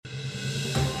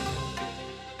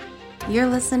You're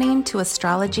listening to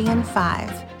Astrology in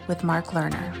 5 with Mark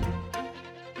Lerner.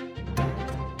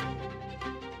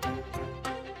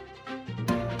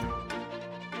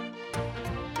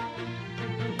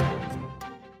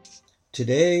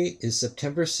 Today is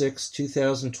September 6,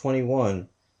 2021,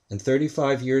 and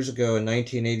 35 years ago in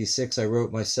 1986 I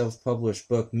wrote my self-published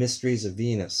book, Mysteries of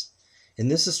Venus. In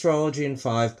this Astrology in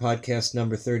 5 podcast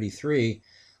number 33,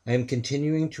 I am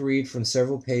continuing to read from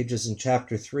several pages in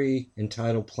Chapter 3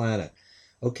 entitled Planet.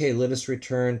 Okay, let us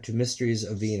return to Mysteries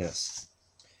of Venus.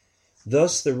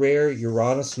 Thus, the rare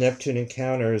Uranus-Neptune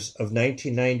encounters of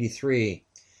 1993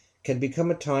 can become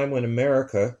a time when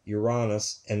America,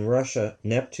 Uranus, and Russia,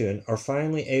 Neptune, are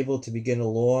finally able to begin a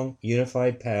long,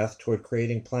 unified path toward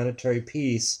creating planetary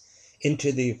peace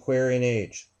into the Aquarian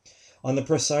Age. On the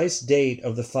precise date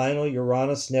of the final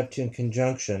Uranus-Neptune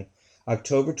conjunction,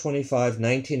 October 25,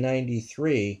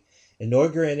 1993,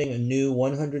 inaugurating a new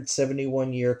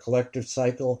 171-year collective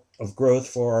cycle of growth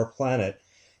for our planet,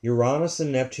 Uranus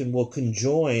and Neptune will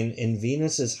conjoin in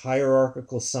Venus's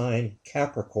hierarchical sign,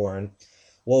 Capricorn,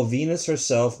 while Venus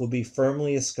herself will be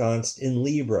firmly ensconced in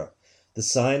Libra, the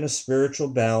sign of spiritual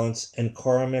balance and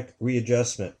karmic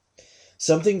readjustment.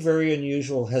 Something very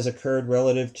unusual has occurred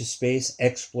relative to space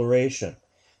exploration,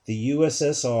 the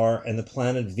USSR and the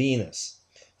planet Venus.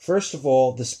 First of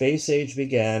all, the space age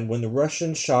began when the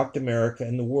Russians shocked America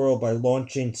and the world by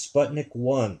launching Sputnik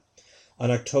 1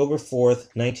 on October 4th,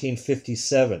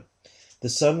 1957. The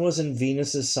sun was in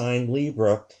Venus's sign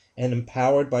Libra and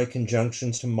empowered by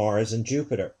conjunctions to Mars and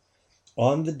Jupiter.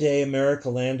 On the day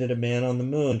America landed a man on the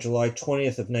moon, July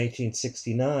 20th of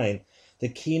 1969, the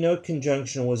keynote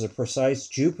conjunction was a precise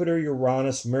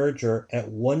Jupiter-Uranus merger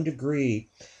at 1 degree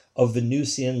of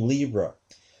Venusian Libra.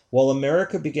 While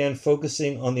America began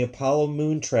focusing on the Apollo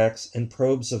moon tracks and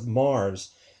probes of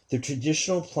Mars, the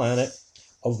traditional planet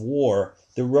of war,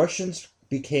 the Russians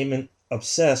became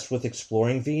obsessed with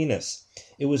exploring Venus.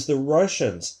 It was the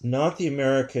Russians, not the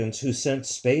Americans, who sent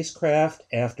spacecraft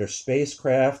after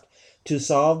spacecraft to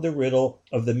solve the riddle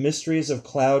of the mysteries of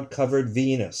cloud-covered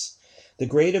Venus. The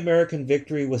great American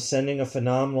victory was sending a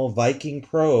phenomenal Viking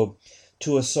probe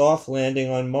to a soft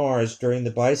landing on Mars during the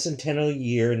bicentennial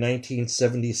year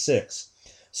 1976.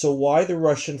 So why the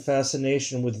Russian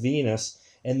fascination with Venus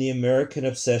and the American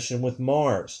obsession with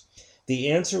Mars?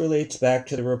 The answer relates back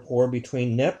to the rapport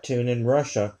between Neptune and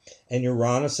Russia and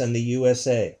Uranus and the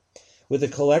USA. With a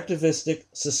collectivistic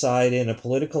society and a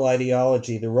political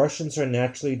ideology, the Russians are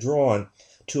naturally drawn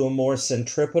to a more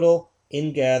centripetal,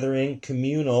 ingathering,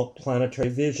 communal planetary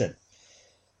vision.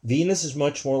 Venus is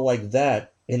much more like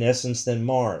that, in essence, than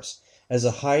Mars. As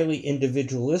a highly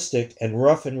individualistic and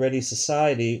rough-and-ready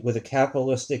society with a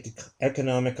capitalistic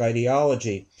economic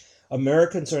ideology,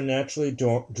 Americans are naturally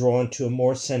drawn to a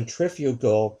more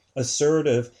centrifugal,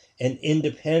 assertive, and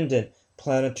independent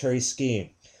planetary scheme.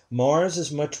 Mars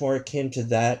is much more akin to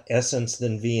that essence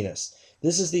than Venus.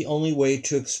 This is the only way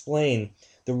to explain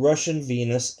the Russian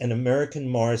Venus and American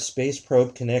Mars space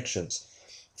probe connections.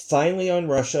 Finally, on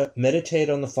Russia, meditate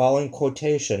on the following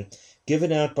quotation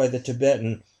given out by the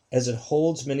Tibetan, as it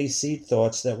holds many seed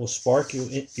thoughts that will spark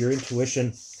your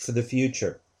intuition for the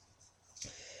future.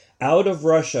 Out of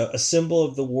Russia, a symbol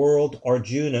of the world,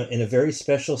 Arjuna, in a very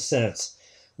special sense,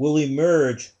 will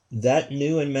emerge that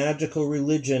new and magical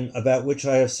religion about which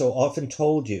I have so often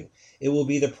told you. It will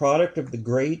be the product of the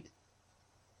great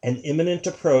and imminent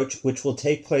approach which will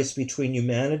take place between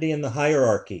humanity and the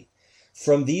hierarchy.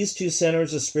 From these two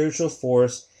centers of spiritual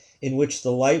force, in which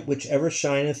the light which ever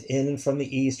shineth in and from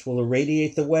the east will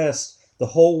irradiate the west, the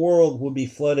whole world will be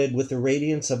flooded with the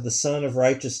radiance of the sun of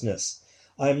righteousness.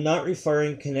 I am not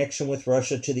referring in connection with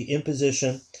Russia to the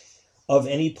imposition of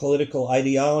any political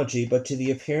ideology, but to the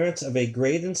appearance of a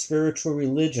great and spiritual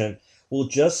religion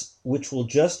which will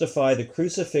justify the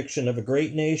crucifixion of a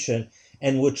great nation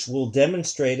and which will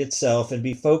demonstrate itself and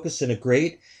be focused in a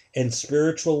great and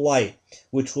spiritual light,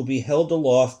 which will be held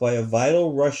aloft by a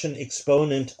vital Russian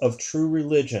exponent of true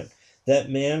religion, that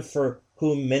man for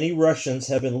whom many Russians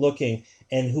have been looking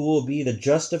and who will be the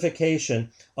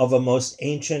justification of a most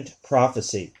ancient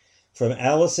prophecy. From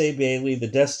Alice A. Bailey, The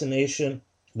Destiny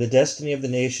of the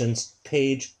Nations,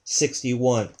 page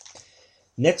 61.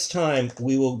 Next time,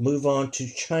 we will move on to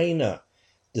China,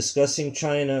 discussing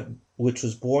China, which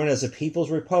was born as a People's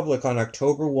Republic on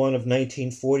October 1 of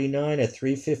 1949 at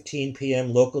 3:15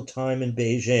 p.m. local time in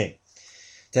Beijing.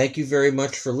 Thank you very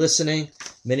much for listening.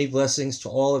 Many blessings to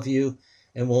all of you,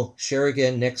 and we'll share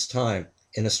again next time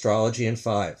in Astrology in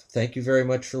 5. Thank you very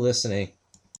much for listening.